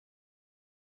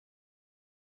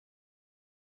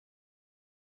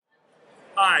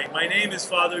Hi, my name is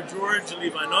Father George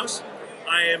Livanos.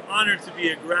 I am honored to be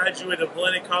a graduate of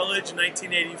Hellenic College in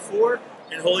 1984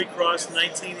 and Holy Cross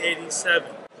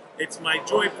 1987. It's my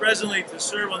joy presently to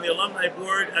serve on the alumni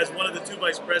board as one of the two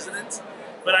vice presidents,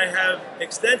 but I have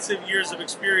extensive years of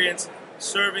experience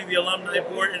serving the alumni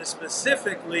board, and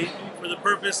specifically for the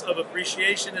purpose of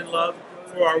appreciation and love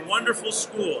for our wonderful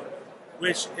school,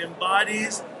 which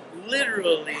embodies,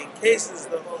 literally encases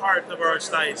the heart of our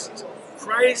archdiocese.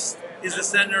 Christ is the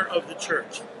center of the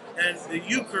church, and the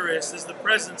Eucharist is the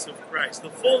presence of Christ,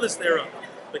 the fullness thereof.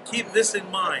 But keep this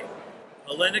in mind: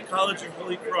 Hellenic College and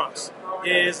Holy Cross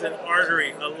is an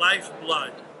artery, a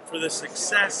lifeblood for the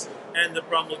success and the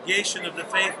promulgation of the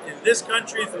faith in this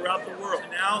country, throughout the world.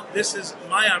 And now this is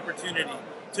my opportunity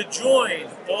to join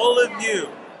all of you,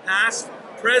 past,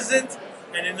 present,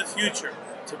 and in the future,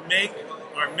 to make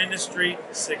our ministry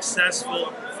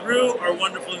successful through our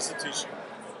wonderful institution.